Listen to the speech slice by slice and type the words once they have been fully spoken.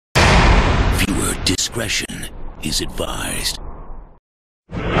discretion is advised.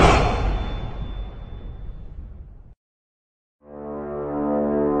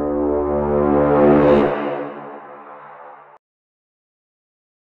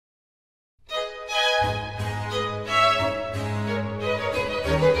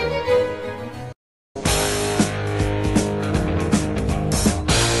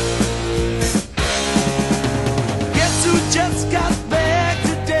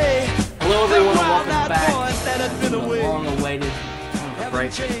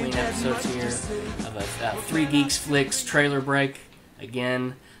 Between episodes here of a 3 Geeks Flix trailer break.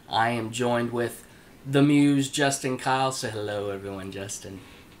 Again, I am joined with the Muse, Justin Kyle. Say hello, everyone, Justin.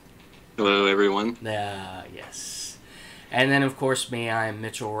 Hello, everyone. Yes. And then, of course, me. I am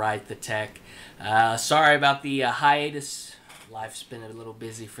Mitchell Wright, the tech. Sorry about the hiatus. Life's been a little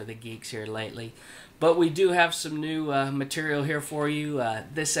busy for the geeks here lately. But we do have some new material here for you.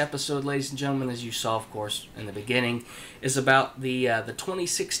 This episode, ladies and gentlemen, as you saw, of course, in the beginning, is about the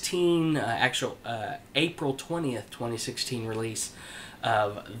 2016, April 20th, 2016 release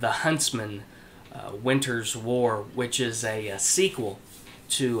of The Huntsman, Winter's War, which is a sequel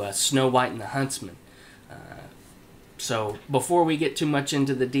to Snow White and the Huntsman. So before we get too much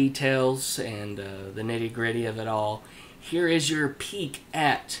into the details and the nitty-gritty of it all, here is your peek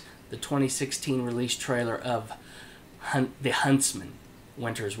at the 2016 release trailer of The Huntsman,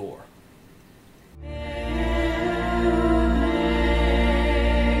 Winter's War.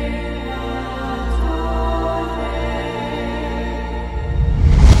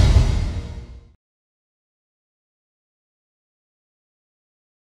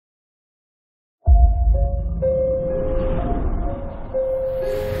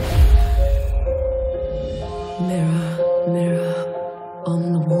 Mirror, mirror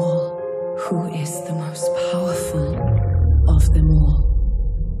on the wall, who is the most powerful of them all?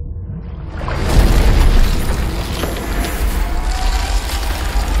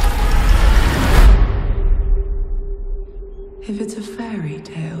 If it's a fairy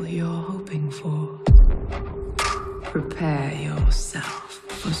tale you're hoping for, prepare yourself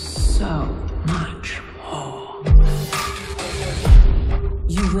for so much more.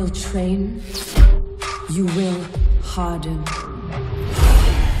 You will train. You will harden.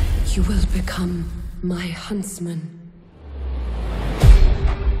 You will become my huntsman.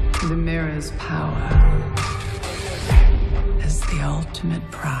 The mirror's power is the ultimate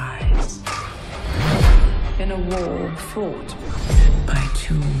prize. In a war fought by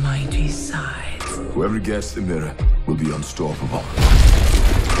two mighty sides. Whoever gets the mirror will be unstoppable.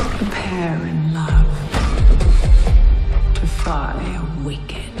 A pair in love to defy a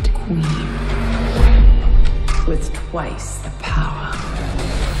wicked queen with twice the power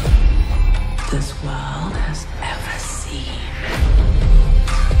this world has ever seen.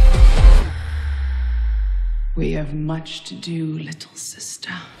 We have much to do, little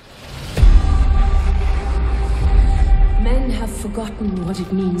sister. Men have forgotten what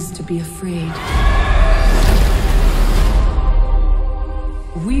it means to be afraid.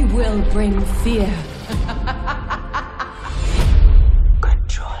 We will bring fear. Good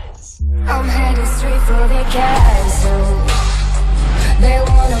choice. I'm headed straight for the castle. They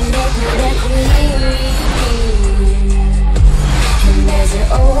wanna make me their queen. And there's an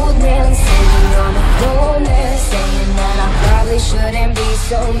old man sitting on a corner saying that I probably shouldn't be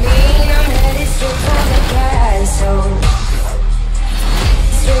so mean. I'm headed straight for the castle.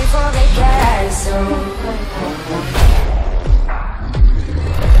 Straight for the castle.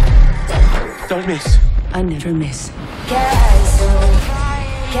 Don't miss. I never miss. Castle,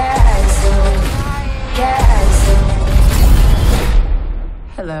 castle, castle.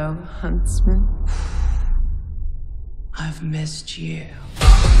 Hello, Huntsman. I've missed you.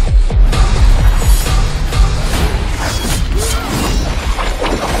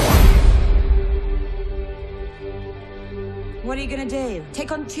 What are you gonna do?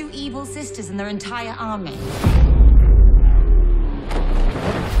 Take on two evil sisters and their entire army?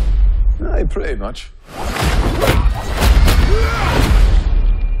 I pray much.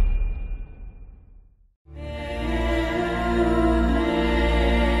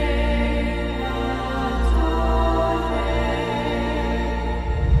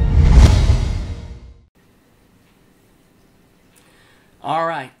 All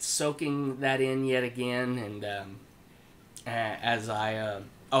right, soaking that in yet again, and as I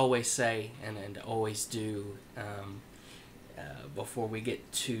always say and always do before we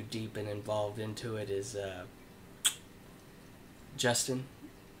get too deep and involved into it, is Justin,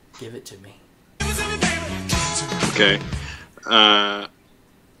 give it to me. Okay.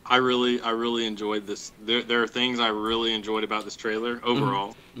 I really enjoyed this. There are things I really enjoyed about this trailer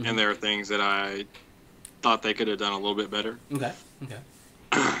overall, and there are things that I thought they could have done a little bit better. Okay.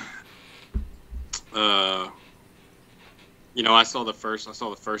 You know, I saw the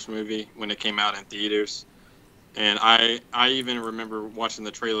first movie when it came out in theaters, and I even remember watching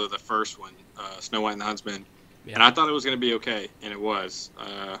the trailer of the first one, Snow White and the Huntsman, and I thought it was going to be okay, and it was.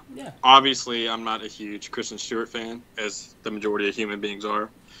 Obviously, I'm not a huge Kristen Stewart fan, as the majority of human beings are.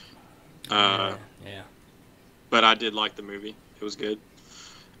 But I did like the movie. It was good.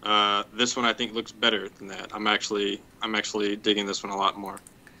 This one I think looks better than that. I'm actually digging this one a lot more.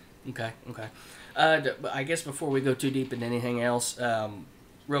 Okay. I guess before we go too deep into anything else,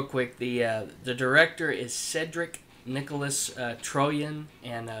 real quick, the director is Cedric Nicholas Troyan,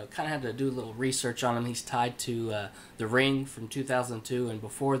 and kind of had to do a little research on him. He's tied to The Ring from 2002, and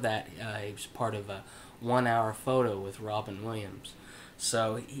before that, he was part of a 1 Hour Photo with Robin Williams.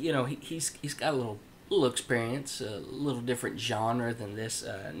 So he's got a little experience, a little different genre than this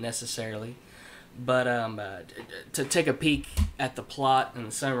necessarily. But to take a peek at the plot and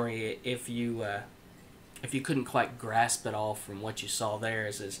the summary, if you couldn't quite grasp it all from what you saw there,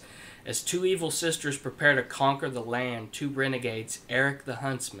 as two evil sisters prepare to conquer the land, two renegades, Eric the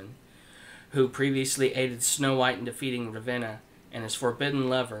Huntsman, who previously aided Snow White in defeating Ravenna, and his forbidden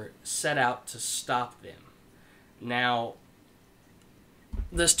lover, set out to stop them. Now,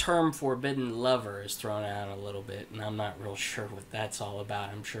 this term forbidden lover is thrown out a little bit, and I'm not real sure what that's all about.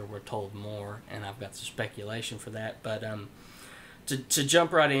 I'm sure we're told more, and I've got some speculation for that. But to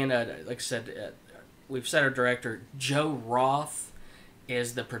jump right in, like I said, we've said our director, Joe Roth,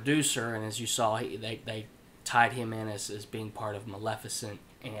 is the producer, and as you saw, they tied him in as being part of Maleficent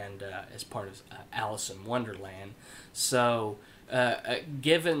and as part of Alice in Wonderland. So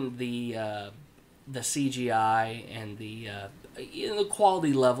given the CGI and the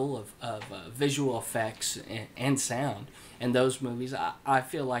quality level of visual effects and sound in those movies, I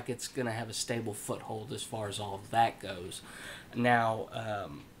feel like it's going to have a stable foothold as far as all of that goes. Now,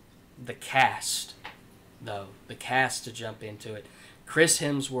 the cast, though, to jump into it, Chris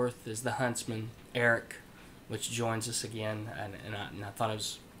Hemsworth is the Huntsman, Eric, which joins us again, and I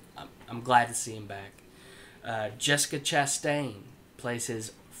thought I'm glad to see him back. Jessica Chastain plays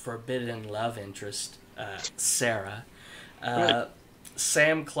his forbidden love interest, Sarah.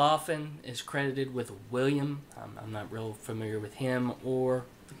 Sam Claflin is credited with William. I'm not real familiar with him or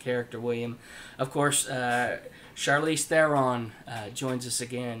the character William. Of course, Charlize Theron joins us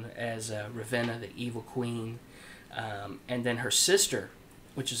again as Ravenna, the evil queen. And then her sister,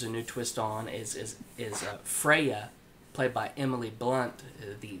 which is a new twist on, is Freya, played by Emily Blunt,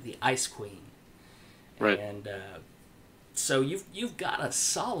 the Ice Queen. Right. And so you've got a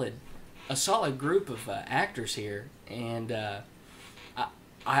solid group of actors here, and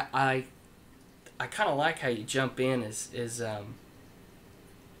I kind of like how you jump in.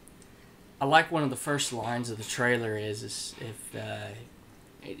 I like one of the first lines of the trailer is if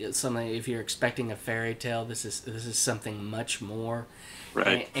you're expecting a fairy tale, this is something much more.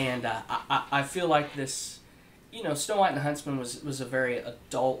 Right. And I feel like this, Snow White and the Huntsman was a very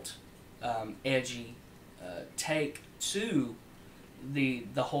adult, edgy take to the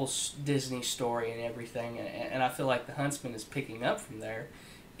whole Disney story and everything, and I feel like the Huntsman is picking up from there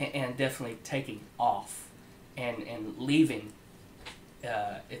and definitely taking off and leaving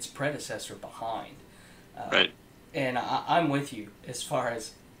its predecessor behind. Right. And I'm with you as far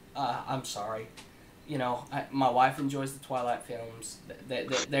as I'm sorry, my wife enjoys the Twilight films.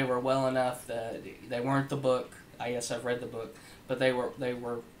 They were well enough. They weren't the book. Yes, I've read the book, but they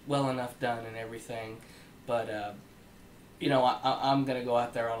were well enough done and everything. But I'm going to go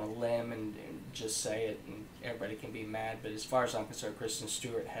out there on a limb and just say it, and everybody can be mad. But as far as I'm concerned, Kristen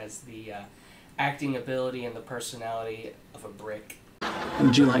Stewart has the acting ability and the personality of a brick.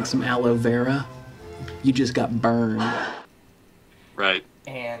 Would you like some aloe vera? You just got burned. Right.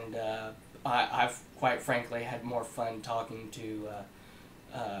 And I've quite frankly had more fun talking to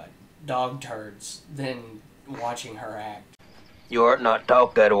dog turds than watching her act. You ought not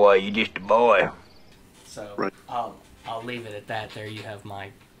talk that way. You're just a boy. So right. I'll leave it at that. There you have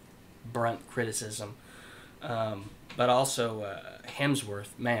my brunt criticism. But also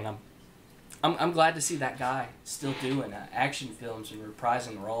Hemsworth, man, I'm glad to see that guy still doing action films and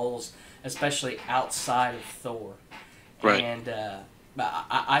reprising roles, especially outside of Thor. Right. And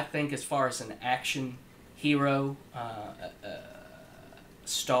I think as far as an action hero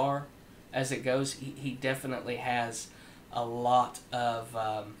star as it goes, he definitely has a lot of...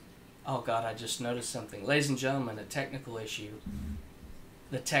 oh God, I just noticed something. Ladies and gentlemen, a technical issue.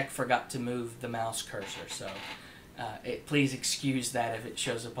 The tech forgot to move the mouse cursor, so please excuse that if it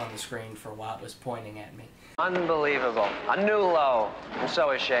shows up on the screen for a while it was pointing at me. Unbelievable. A new low. I'm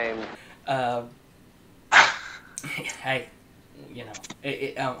so ashamed. Hey, you know,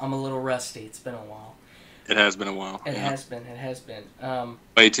 I'm a little rusty. It's been a while. It has been a while. It has been. It has been.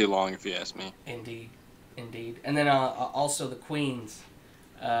 Way too long, if you ask me. Indeed. And then also the queens.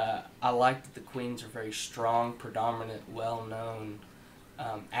 I like that the queens are very strong, predominant, well-known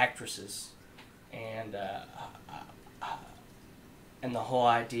actresses, and the whole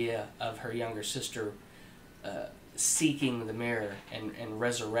idea of her younger sister seeking the mirror and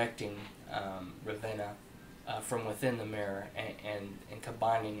resurrecting Ravenna from within the mirror and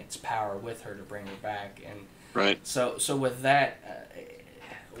combining its power with her to bring her back. And right. So with that,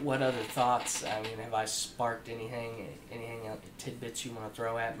 what other thoughts? I mean, have I sparked anything tidbits you want to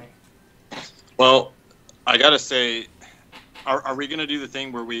throw at me? Well, I gotta say, are we gonna do the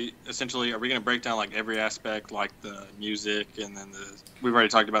thing where we essentially are we gonna break down like every aspect, like the music and then we've already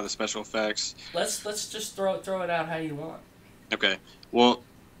talked about the special effects. Let's just throw it out how you want. Okay. Well,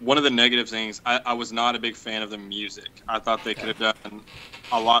 one of the negative things, I was not a big fan of the music. I thought they could have done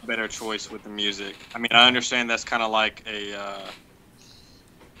a lot better choice with the music. I mean, I understand that's kind of like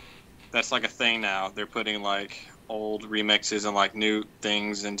that's like a thing now. They're putting like old remixes and like new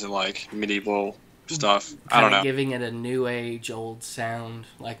things into like medieval stuff. I don't know. Giving it a new age old sound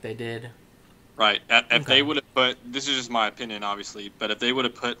like they did. Right. If they would have put, this is just my opinion, obviously, but if they would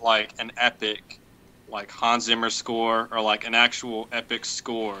have put like an epic, like Hans Zimmer score or like an actual epic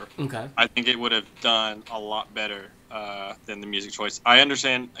score, I think it would have done a lot better than the music choice. I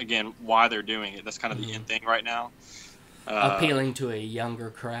understand again why they're doing it. That's kind of the in thing right now. Appealing to a younger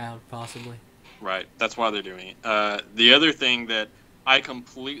crowd, possibly. Right. That's why they're doing it. The other thing that I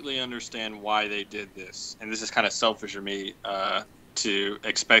completely understand why they did this, and this is kind of selfish of me to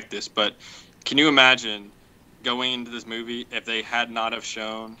expect this, but can you imagine going into this movie if they had not have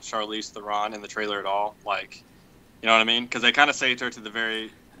shown Charlize Theron in the trailer at all? Like, you know what I mean? Because they kind of say to her to the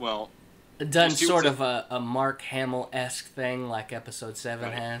very, well... Done sort of a Mark Hamill-esque thing like Episode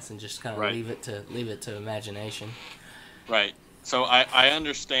 7 has, and just kind of leave it to imagination. Right. So I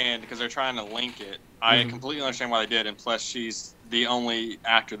understand, because they're trying to link it. I completely understand why they did, and plus she's the only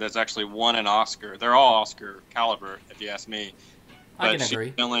actor that's actually won an Oscar. They're all Oscar caliber, if you ask me. I can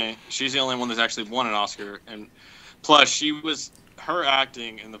agree. She's the only one that's actually won an Oscar, and plus her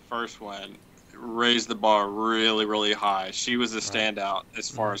acting in the first one raised the bar really, really high. She was a standout as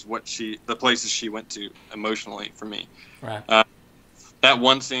far as the places she went to emotionally for me. Right. That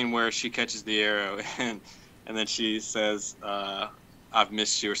one scene where she catches the arrow and then she says, "I've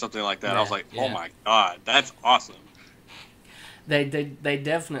missed you" or something like that. I was like, "Oh my god, that's awesome." They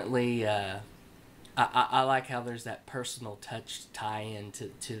definitely. I like how there's that personal touch tie-in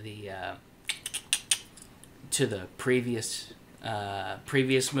to the previous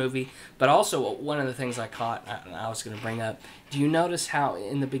movie, but also one of the things I caught, I was going to bring up. Do you notice how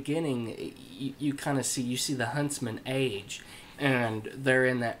in the beginning you kind of see the Huntsman age, and they're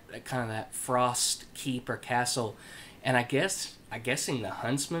in that kind of that frost keep or castle, and I'm guessing the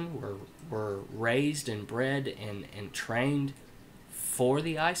Huntsmen were raised and bred and trained for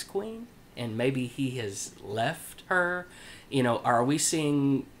the Ice Queen. And maybe he has left her. You know, are we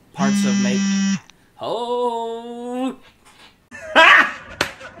seeing parts of maybe... Oh!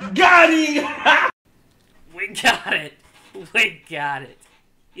 Got him! We got it. We got it.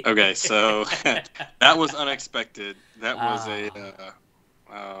 Okay, so that was unexpected. That was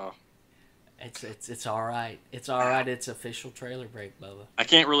It's all right. It's all right. It's official trailer break, Bubba. I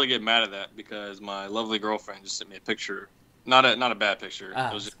can't really get mad at that because my lovely girlfriend just sent me a picture. Not a bad picture.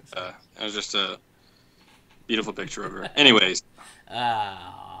 It was just a beautiful picture of her. Anyways.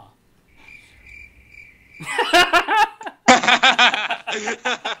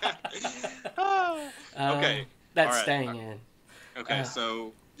 Okay. That's staying in. Okay,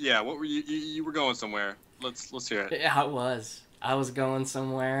 so yeah, what were you were going somewhere? Let's hear it. Yeah, I was going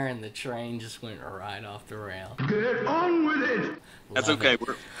somewhere, and the train just went right off the rail. Get on with it! That's okay.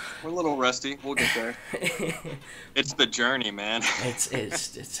 We're a little rusty. We'll get there. It's the journey, man. It's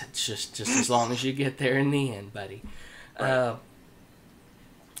just as long as you get there in the end, buddy. Right.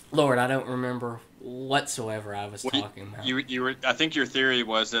 Lord, I don't remember whatsoever I was talking about. You were. I think your theory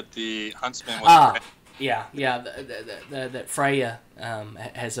was that the Huntsman was. Yeah. That Freya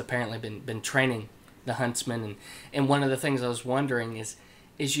has apparently been training the Huntsman, and one of the things I was wondering is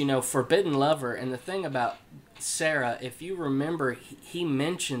forbidden lover, and the thing about Sarah, if you remember, he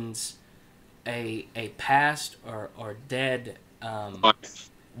mentions a past or dead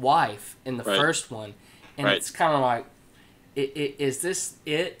wife in the first one, and it's kind of like, is this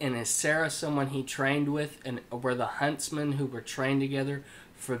it? And is Sarah someone he trained with, and were the Huntsmen who were trained together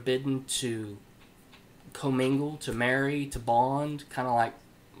forbidden to commingle, to marry, to bond, kind of like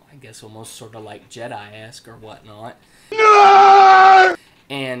I guess almost sort of like Jedi-esque or whatnot.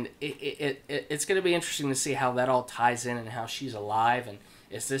 And it's going to be interesting to see how that all ties in and how she's alive. And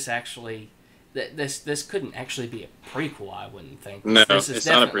is this actually... This couldn't actually be a prequel, I wouldn't think. No, this is it's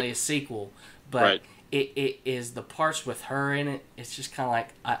definitely not a sequel. But right. it is the parts with her in it, it's just kind of like,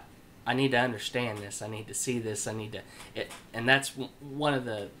 I need to understand this. I need to see this. I need to... and that's one of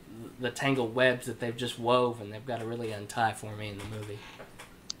the tangled webs that they've just wove and they've got to really untie for me in the movie.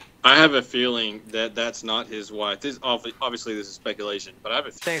 I have a feeling that that's not his wife. This obviously this is speculation, but I have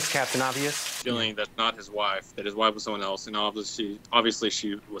a Thanks, Captain Obvious. feeling that's not his wife. That his wife was someone else, and obviously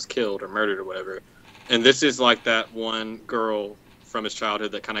she was killed or murdered or whatever. And this is like that one girl from his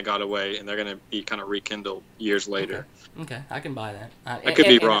childhood that kind of got away, and they're going to be kind of rekindled years later. Okay, I can buy that. I could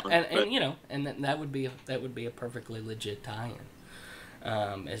be wrong, and you know, and that would be a perfectly legit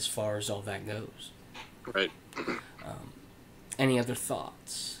tie-in, as far as all that goes. Right. Any other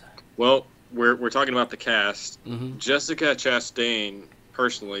thoughts? Well, we're talking about the cast. Mm-hmm. Jessica Chastain,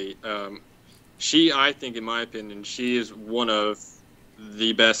 personally, I think, in my opinion, she is one of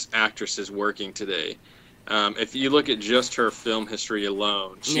the best actresses working today. If you look at just her film history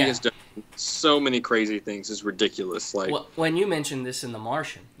alone, she has done so many crazy things. It's ridiculous. Like, well, when you mentioned this in The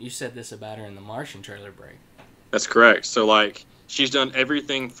Martian, you said this about her in the Martian trailer break. That's correct. So, like, she's done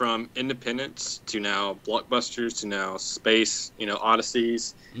everything from independents to now blockbusters to now space,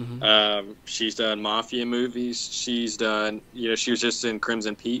 odysseys. Mm-hmm. She's done mafia movies. She's done, she was just in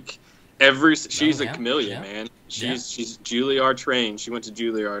Crimson Peak. She's a chameleon, man. She's Juilliard trained. She went to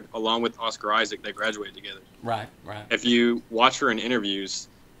Juilliard along with Oscar Isaac. They graduated together. Right. If you watch her in interviews,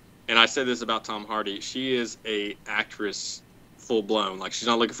 and I said this about Tom Hardy, she is a actress full blown. Like, she's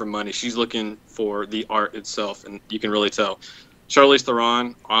not looking for money. She's looking for the art itself, and you can really tell. Charlize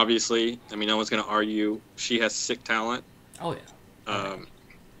Theron, obviously. I mean, no one's going to argue. She has sick talent. Oh yeah.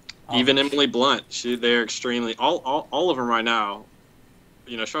 Even Emily Blunt. They're extremely all of them right now.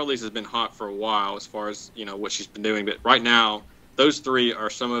 Charlize has been hot for a while as far as what she's been doing, but right now those three are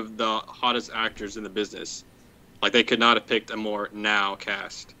some of the hottest actors in the business. Like, they could not have picked a more now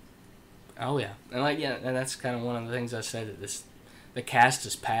cast. Oh yeah, and that's kind of one of the things I said, that the cast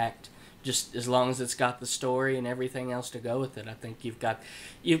is packed. Just as long as it's got the story and everything else to go with it, I think you've got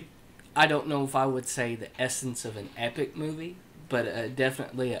I don't know if I would say the essence of an epic movie, but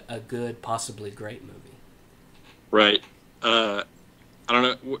definitely a good, possibly great movie. Right. I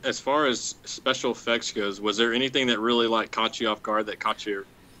don't know. As far as special effects goes, was there anything that really caught you off guard, that caught your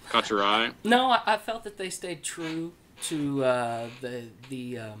eye? No, I felt that they stayed true to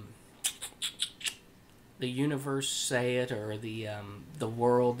the universe, say it, or the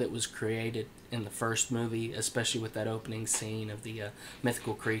world that was created in the first movie, especially with that opening scene of the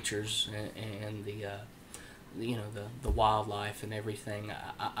mythical creatures and the wildlife and everything.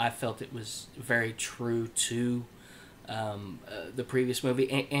 I felt it was very true to the previous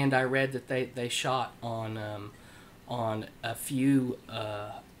movie, and I read that they shot on a few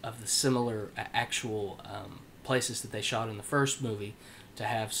of the similar actual places that they shot in the first movie to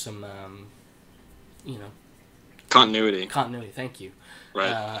have some continuity. Thank you.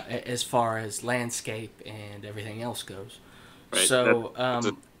 Right. As far as landscape and everything else goes. Right. So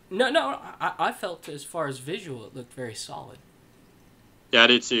I felt as far as visual, it looked very solid. Yeah, I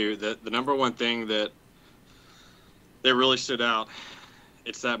did too. The number one thing that really stood out,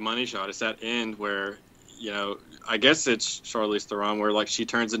 it's that money shot. It's that end where, I guess it's Charlize Theron, where she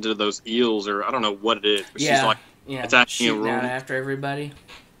turns into those eels, or I don't know what it is, but she's attacking shooting out after everybody.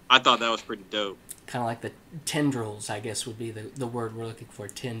 I thought that was pretty dope. Kind of like the tendrils, I guess would be the word we're looking for,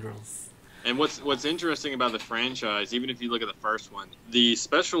 tendrils. And what's interesting about the franchise, even if you look at the first one, the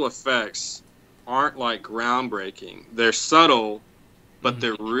special effects aren't groundbreaking. They're subtle, but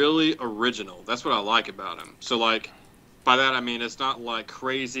they're really original. That's what I like about them. So by that I mean it's not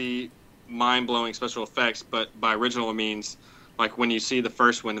crazy, mind-blowing special effects, but by original it means when you see the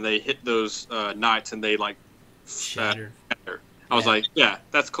first one and they hit those knights and they shatter. I was like, yeah,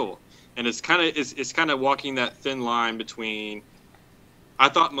 that's cool. And it's kind of walking that thin line between. I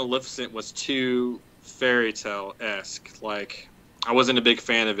thought Maleficent was too fairy tale-esque. I wasn't a big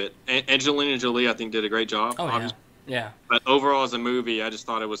fan of it. Angelina Jolie, I think, did a great job. Oh yeah. But overall, as a movie, I just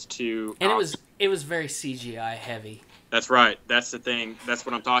thought it was too. And it was very CGI heavy. That's right. That's the thing. That's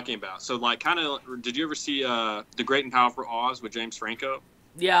what I'm talking about. So, did you ever see The Great and Powerful Oz with James Franco?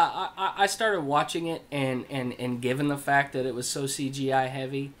 Yeah, I started watching it, and given the fact that it was so CGI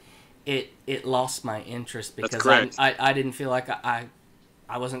heavy, it lost my interest because I didn't feel like I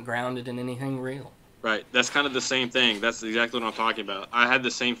wasn't grounded in anything real. Right. That's kind of the same thing. That's exactly what I'm talking about. I had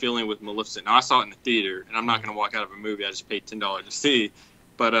the same feeling with Maleficent. Now, I saw it in the theater, and I'm not going to walk out of a movie I just paid $10 to see.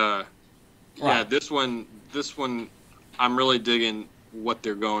 But yeah, Right. this one, I'm really digging what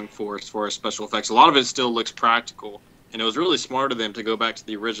they're going for as far as special effects. A lot of it still looks practical, and it was really smart of them to go back to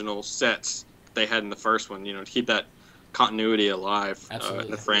the original sets they had in the first one. You know, to keep that continuity alive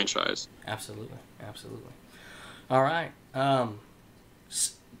in the franchise. Absolutely. All right.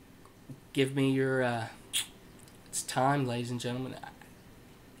 Give me your. It's time, ladies and gentlemen.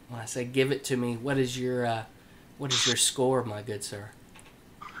 When I say give it to me, what is your score, my good sir?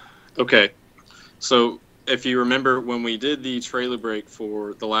 Okay, so if you remember when we did the trailer break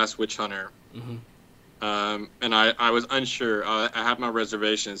for The Last Witch Hunter, and I was unsure. I have my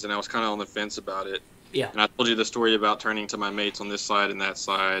reservations, and I was kind of on the fence about it. Yeah. And I told you the story about turning to my mates on this side and that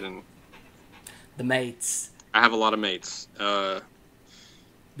side, and the mates. I have a lot of mates. Does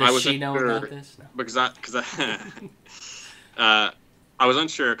she know about this? No. Because I was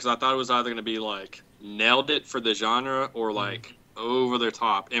unsure because I thought it was either going to be like nailed it for the genre or like over the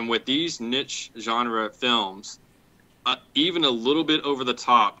top. And with these niche genre films, even a little bit over the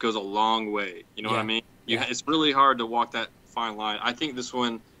top goes a long way. You know what I mean? It's really hard to walk that fine line. I think this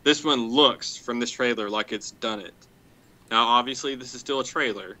one looks from this trailer like it's done it. Now, obviously, this is still a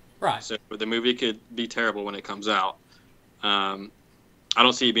trailer, right? So the movie could be terrible when it comes out. I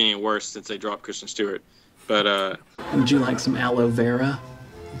don't see it being worse since they dropped Kristen Stewart. But would you like some aloe vera?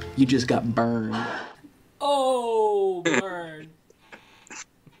 You just got burned. Oh, burn.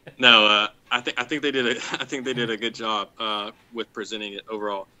 No, I think they did a good job with presenting it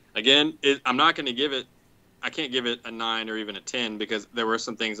overall. Again, I'm not going to give it. I can't give it a 9 or even a 10 because there were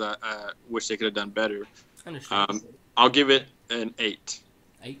some things I wish they could have done better. Understand. I'll give it an 8.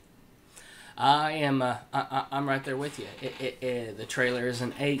 8. I am. I'm right there with you. The trailer is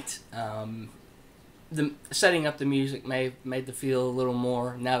an 8. The setting up the music made the feel a little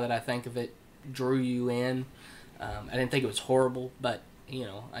more. Now that I think of it, drew you in. I didn't think it was horrible, but you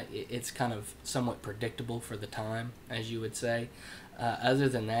know, it's kind of somewhat predictable for the time, as you would say. Other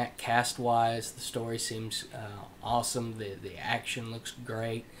than that, cast-wise, the story seems awesome. The action looks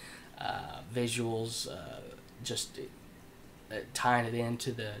great. Visuals, just tying it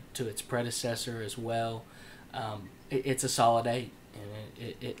into its predecessor as well. It's a solid 8,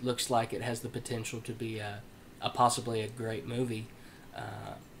 and it looks like it has the potential to be a possibly a great movie.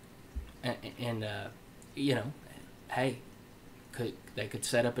 And you know, hey, they could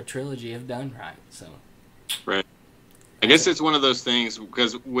set up a trilogy if done right. So, right. I guess it's one of those things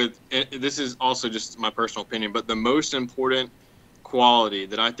because this is also just my personal opinion, but the most important quality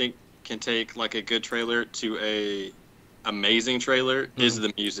that I think can take like a good trailer to a amazing trailer is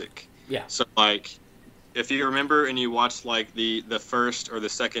the music. Yeah. So like, if you remember and you watched like the first or the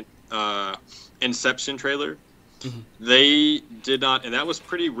second Inception trailer, they did not, and that was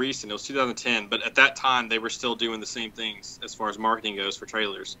pretty recent. It was 2010, but at that time they were still doing the same things as far as marketing goes for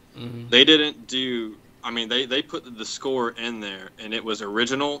trailers. They didn't do. I mean, they put the score in there, and it was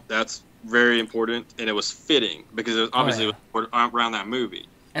original. That's very important, and it was fitting because it was obviously it was around that movie.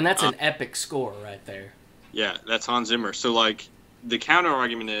 And that's an epic score right there. Yeah, that's Hans Zimmer. So, like, the counter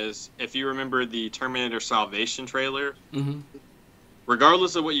argument is, if you remember the Terminator Salvation trailer,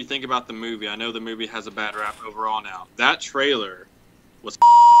 regardless of what you think about the movie, I know the movie has a bad rap overall now. That trailer was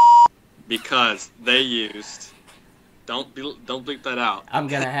because they used. Don't bleep that out. I'm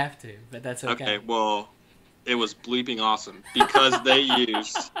gonna have to, but that's okay. Okay, well, it was bleeping awesome because they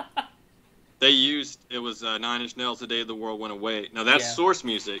used it was 9 Inch Nails, The Day the World Went Away. Now that's source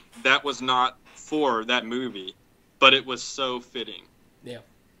music. That was not for that movie, but it was so fitting. Yeah.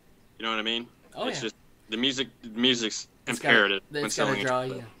 You know what I mean? Oh, it's just the music's imperative. It's got to draw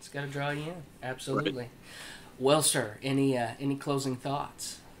you in. It's got to draw you in. Absolutely. Right. Well, sir, any closing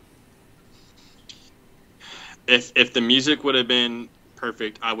thoughts? If the music would have been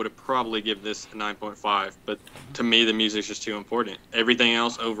perfect, I would have probably give this a 9.5. But to me, the music's just too important. Everything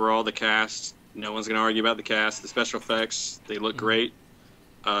else, overall, the cast, no one's going to argue about the cast. The special effects, they look great.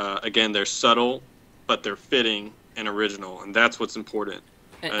 Again, they're subtle, but they're fitting and original, and that's what's important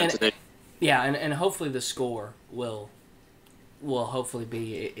today. Yeah, and hopefully the score will hopefully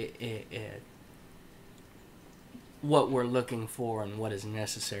be what we're looking for and what is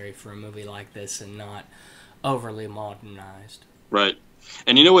necessary for a movie like this, and not overly modernized. Right.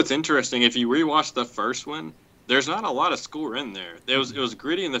 And you know what's interesting? If you rewatch the first one, there's not a lot of score in there. It was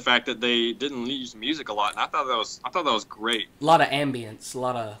gritty in the fact that they didn't use music a lot, and I thought that was great. A lot of ambience, a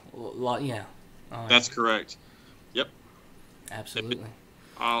lot yeah. Oh, that's correct. Yep. Absolutely.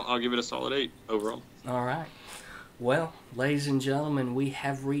 I'll give it a solid 8 overall. All right. Well, ladies and gentlemen, we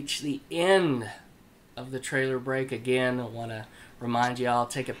have reached the end of the trailer break again. I want to remind you all,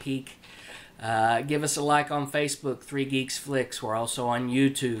 take a peek Give us a like on Facebook, 3 Geeks Flix. We're also on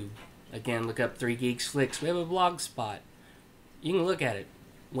YouTube. Again, look up 3 Geeks Flix. We have a blog spot. You can look at it.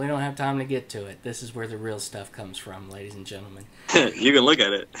 We don't have time to get to it. This is where the real stuff comes from, ladies and gentlemen. You can look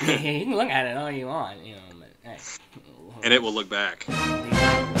at it. You can look at it all you want, you know. But, hey. And it will look back.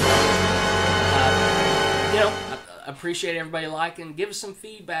 I appreciate everybody liking. Give us some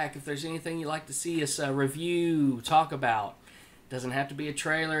feedback if there's anything you'd like to see us review, talk about. Doesn't have to be a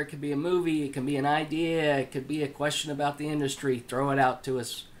trailer. It could be a movie. It can be an idea. It could be a question about the industry. Throw it out to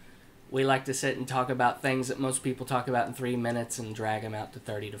us. We like to sit and talk about things that most people talk about in 3 minutes and drag them out to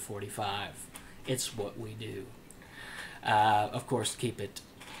 30 to 45. It's what we do. Of course, keep it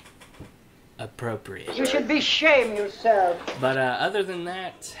appropriate. You should be ashamed yourself. But other than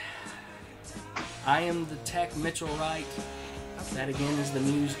that, I am the tech, Mitchell Wright. That again is the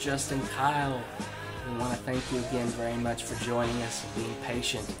Muse, Justin Kyle. We want to thank you again very much for joining us and being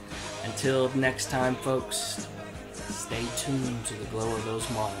patient. Until next time, folks, stay tuned to the glow of those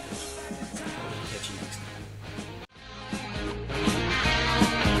monitors. We'll catch you next time.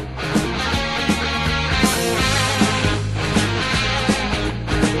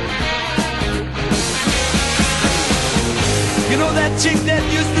 You know that chick that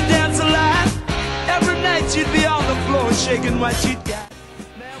used to dance a lot? Every night she'd be on the floor shaking what she'd got.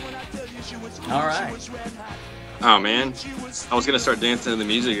 All right. Oh man, I was gonna start dancing to the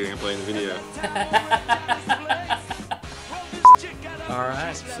music you're gonna play in the video. All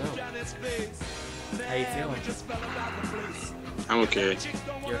right, so how you feeling? I'm okay.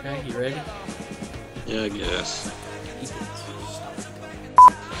 You okay? You ready? Yeah, I guess.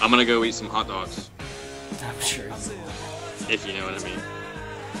 I'm gonna go eat some hot dogs. I'm sure you will. If you know what I mean.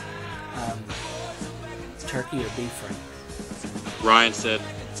 Turkey or beef frank? Ryan said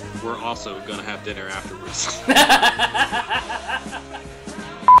we're also gonna have dinner afterwards.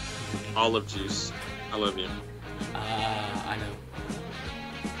 Olive juice. I love you. I know.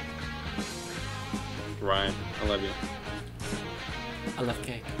 Ryan, I love you. I love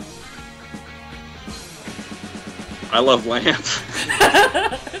cake. I love lamb. Alright,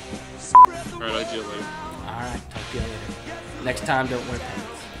 I'll see you later. Alright, talk to you later. Next time, don't wear pants.